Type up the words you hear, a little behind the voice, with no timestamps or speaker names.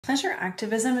Pleasure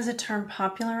activism is a term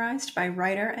popularized by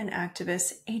writer and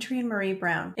activist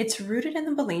Adrienne. It's rooted in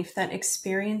the belief that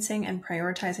experiencing and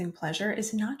prioritizing pleasure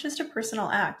is not just a personal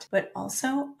act, but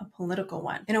also a political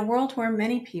one. In a world where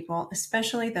many people,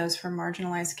 especially those from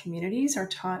marginalized communities, are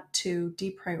taught to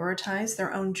deprioritize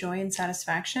their own joy and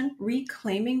satisfaction,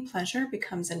 reclaiming pleasure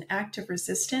becomes an act of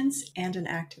resistance and an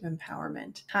act of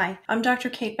empowerment. Hi, I'm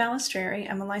Dr. Kate Balestrieri.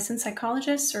 I'm a licensed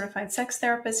psychologist, certified sex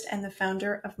therapist, and the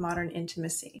founder of Modern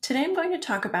Intimacy. Today I'm going to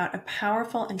talk about a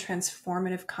powerful and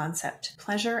transformative concept,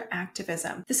 pleasure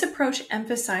activism. This approach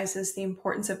emphasizes the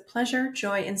importance of pleasure,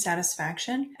 joy, and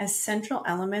satisfaction as central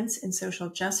elements in social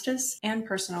justice and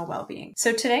personal well-being.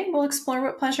 So today we'll explore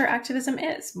what pleasure activism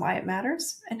is, why it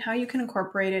matters, and how you can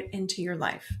incorporate it into your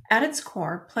life. At its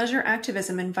core, pleasure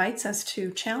activism invites us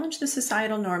to challenge the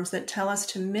societal norms that tell us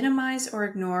to minimize or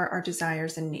ignore our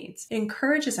desires and needs. It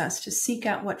encourages us to seek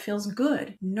out what feels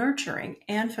good, nurturing,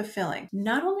 and fulfilling,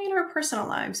 not only in our personal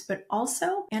lives, but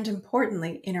also, and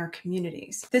importantly, in our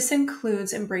communities. This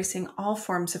includes embracing all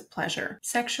forms of pleasure: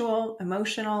 sexual,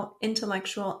 emotional,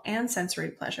 intellectual, and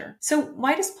sensory pleasure. So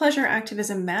why does pleasure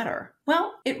activism matter?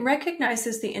 Well, it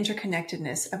recognizes the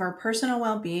interconnectedness of our personal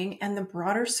well-being and the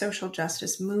broader social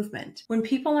justice movement. When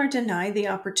people are denied the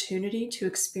opportunity to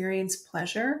experience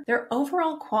pleasure, their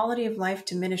overall quality of life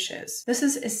diminishes. This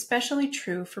is especially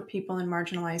true for people in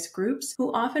marginalized groups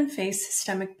who often face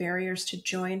systemic barriers to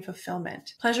joy and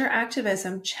fulfillment. Pleasure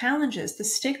activism challenges the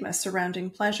stigma surrounding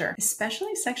pleasure,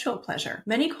 especially sexual pleasure.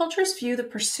 Many cultures view the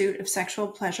pursuit of sexual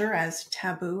pleasure as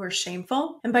taboo or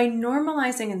shameful, and by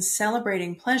normalizing and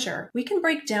celebrating pleasure, we can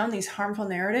break down these harmful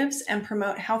narratives and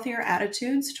promote healthier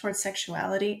attitudes towards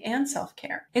sexuality and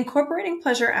self-care. Incorporating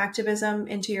pleasure activism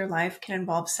into your life can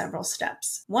involve several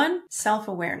steps. 1.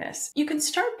 Self-awareness. You can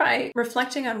start by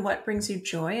reflecting on what brings you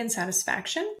joy and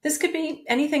satisfaction. This could be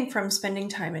anything from spending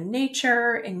time in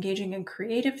nature, engaging in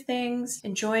creative things,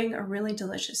 enjoying a really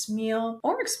delicious meal,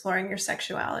 or exploring your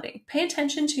sexuality. Pay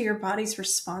attention to your body's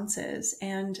responses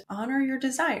and honor your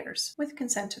desires, with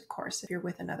consent, of course, if you're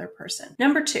with another person.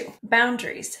 Number 2.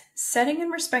 Boundaries. Setting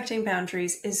and respecting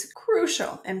boundaries is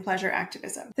crucial in pleasure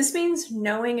activism. This means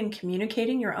knowing and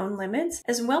communicating your own limits,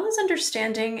 as well as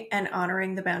understanding and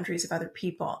honoring the boundaries of other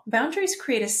people. Boundaries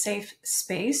create a safe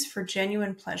space for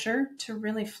genuine pleasure to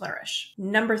really flourish.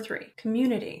 Number 3.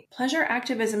 Community. Pleasure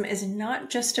activism is not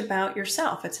just about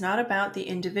yourself. It's not about the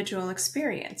individual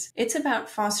experience. It's about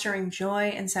fostering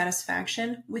joy and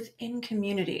satisfaction within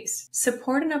communities.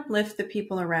 Support and uplift the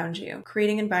people around you,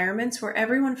 creating environments where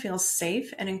everyone feels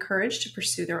safe and encouraged to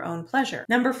pursue their own pleasure.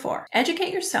 Number 4,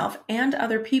 educate yourself and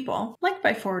other people, like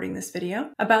by forwarding this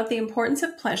video, about the importance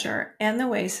of pleasure and the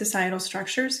ways societal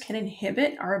structures can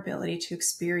inhibit our ability to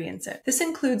experience it. This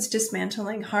includes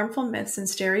dismantling harmful myths and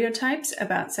stereotypes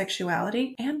about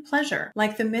sexuality and pleasure,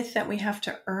 like the myth that we have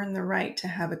to earn the right to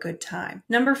have a good time.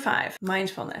 Number 5,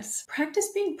 mindfulness. Practice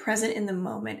being present in the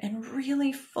moment and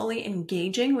really fully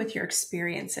engaging with your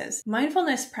experiences.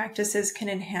 Mindfulness practices can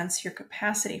enhance your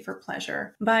capacity for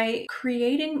pleasure by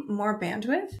creating more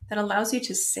bandwidth that allows you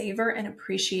to savor and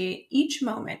appreciate each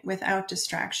moment without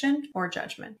distraction or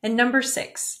judgment. And number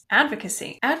 6,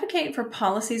 advocacy. Advocate for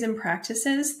policies and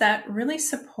practices that really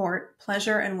support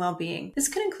pleasure and well-being. This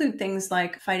can include things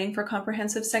like fighting for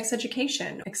comprehensive sex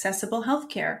education, accessible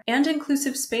healthcare, and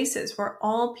inclusive spaces where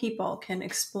all people can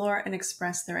explore and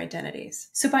express their identities.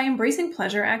 So by embracing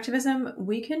pleasure activism,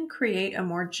 we can create a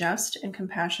more just and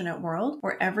compassionate world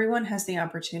where everyone has the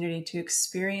opportunity to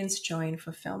experience joy and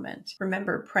fulfillment.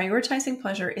 Remember, prioritizing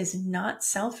pleasure is not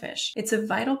selfish. It's a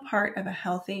vital part of a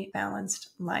healthy, balanced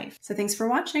life. So thanks for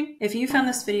watching. If you found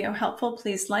this video helpful,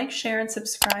 please like, share, and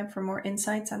subscribe for more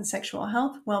insights on sexual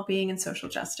health, well-being, and social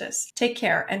justice. Take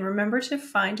care, and remember to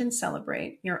find and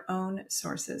celebrate your own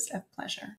sources of pleasure.